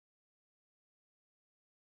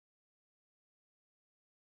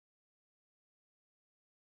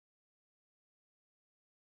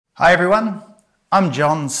Hi everyone, I'm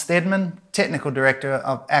John Stedman, Technical Director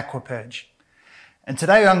of Aquapurge, and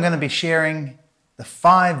today I'm going to be sharing the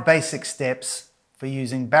 5 basic steps for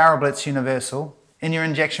using Barrel Blitz Universal in your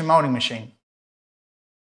injection molding machine.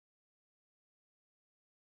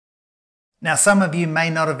 Now some of you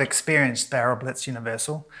may not have experienced Barrel Blitz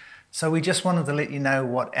Universal, so we just wanted to let you know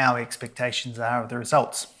what our expectations are of the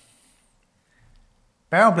results.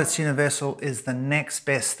 Barrel Blitz Universal is the next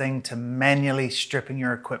best thing to manually stripping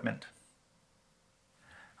your equipment.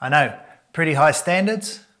 I know, pretty high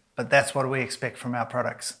standards, but that's what we expect from our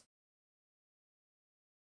products.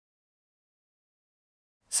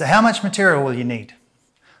 So how much material will you need?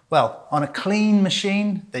 Well, on a clean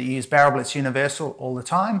machine that you use Barrel Blitz Universal all the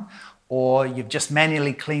time, or you've just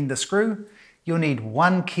manually cleaned the screw, you'll need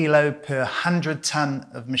 1 kilo per 100 ton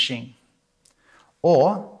of machine,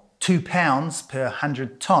 or 2 pounds per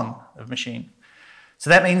 100 ton of machine.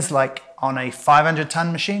 So that means like on a 500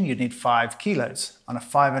 ton machine, you'd need 5 kilos. On a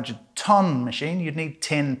 500 ton machine, you'd need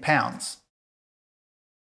 10 pounds.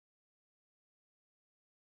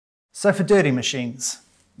 So for dirty machines,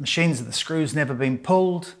 machines that the screw's never been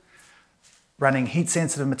pulled, running heat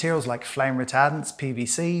sensitive materials like flame retardants,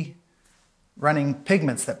 PVC, running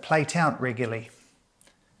pigments that plate out regularly.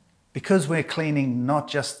 Because we're cleaning not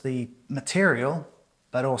just the material,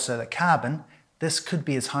 but also the carbon, this could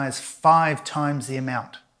be as high as 5 times the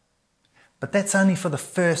amount. But that's only for the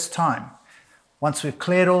first time. Once we've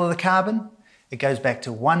cleared all of the carbon, it goes back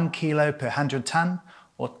to 1 kilo per 100 ton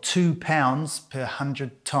or 2 pounds per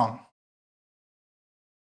 100 ton.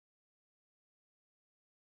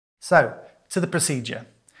 So, to the procedure.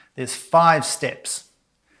 There's 5 steps.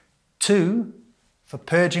 2 for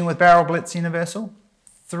purging with Barrel Blitz Universal,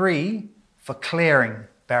 3 for clearing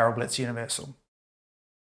Barrel Blitz Universal.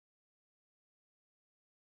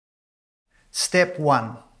 Step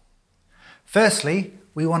 1. Firstly,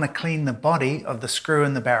 we want to clean the body of the screw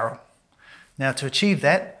in the barrel. Now to achieve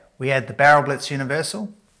that, we add the Barrel Blitz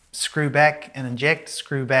Universal, screw back and inject,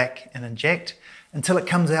 screw back and inject, until it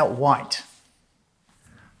comes out white.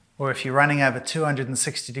 Or if you're running over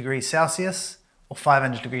 260 degrees Celsius or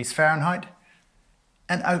 500 degrees Fahrenheit,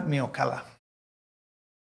 an oatmeal color.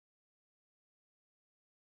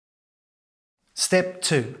 Step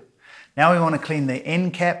 2. Now we want to clean the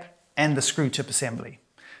end cap and the screw tip assembly.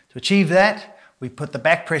 To achieve that, we put the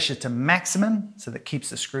back pressure to maximum so that it keeps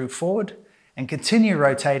the screw forward and continue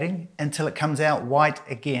rotating until it comes out white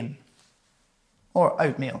again, or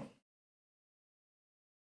oatmeal.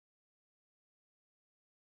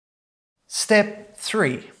 Step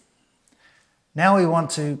 3. Now we want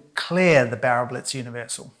to clear the Barrel Blitz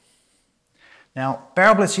Universal. Now,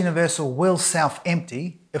 Barrel Blitz Universal will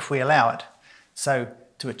self-empty if we allow it. So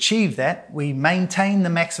to achieve that, we maintain the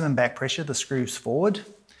maximum back pressure, the screws forward,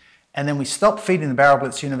 and then we stop feeding the Barrel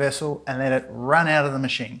Blitz Universal and let it run out of the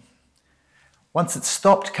machine. Once it's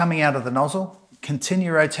stopped coming out of the nozzle,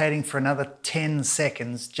 continue rotating for another 10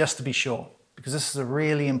 seconds just to be sure, because this is a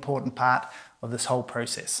really important part of this whole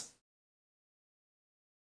process.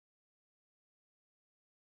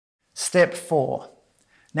 Step 4.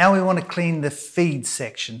 Now we want to clean the feed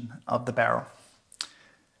section of the barrel.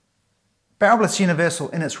 Barrel Blitz Universal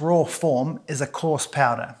in its raw form is a coarse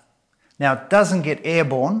powder. Now it doesn't get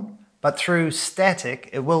airborne, but through static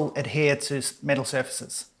it will adhere to metal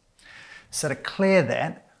surfaces. So to clear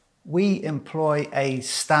that, we employ a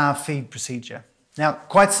star feed procedure. Now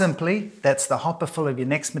quite simply, that's the hopper full of your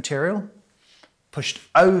next material, pushed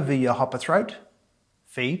over your hopper throat,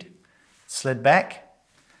 feed, slid back,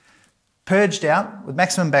 purged out with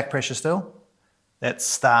maximum back pressure still, that's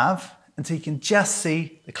starve, until you can just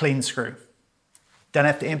see the clean screw. Don't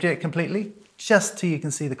have to empty it completely, just till you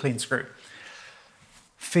can see the clean screw.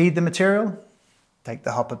 Feed the material, take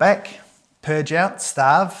the hopper back, purge out,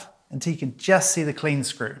 starve, until you can just see the clean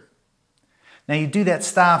screw. Now you do that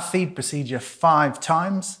starve feed procedure 5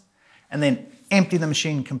 times, and then empty the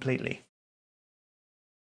machine completely.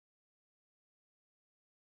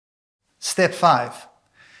 Step 5.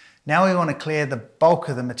 Now we want to clear the bulk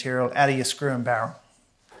of the material out of your screw and barrel.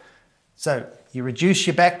 So you reduce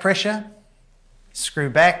your back pressure, screw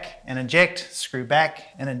back and inject, screw back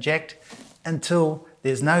and inject, until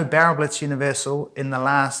there's no Barrel Blitz Universal in the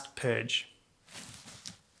last purge.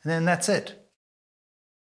 And then that's it.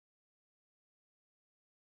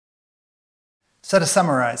 So to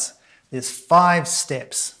summarize, there's 5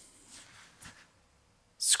 steps.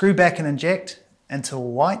 Screw back and inject until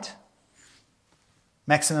white.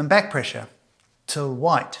 Maximum back pressure till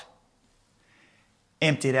white.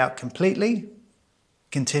 Empty it out completely.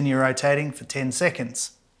 Continue rotating for 10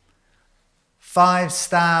 seconds. 5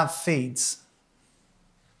 starve feeds.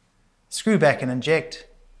 Screw back and inject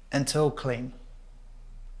until clean.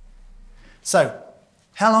 So,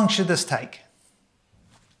 how long should this take?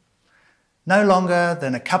 No longer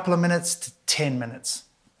than a couple of minutes to 10 minutes.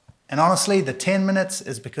 And honestly, the 10 minutes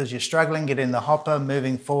is because you're struggling getting the hopper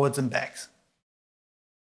moving forwards and backs.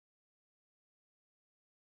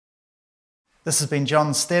 This has been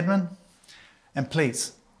John Steadman, and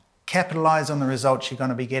please, capitalize on the results you're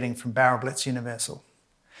going to be getting from Barrel Blitz Universal.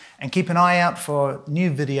 And keep an eye out for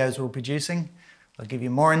new videos we're producing. They'll give you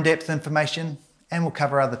more in-depth information and we'll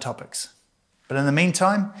cover other topics. But in the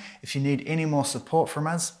meantime, if you need any more support from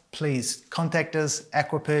us, please contact us,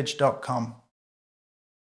 aquapurge.com.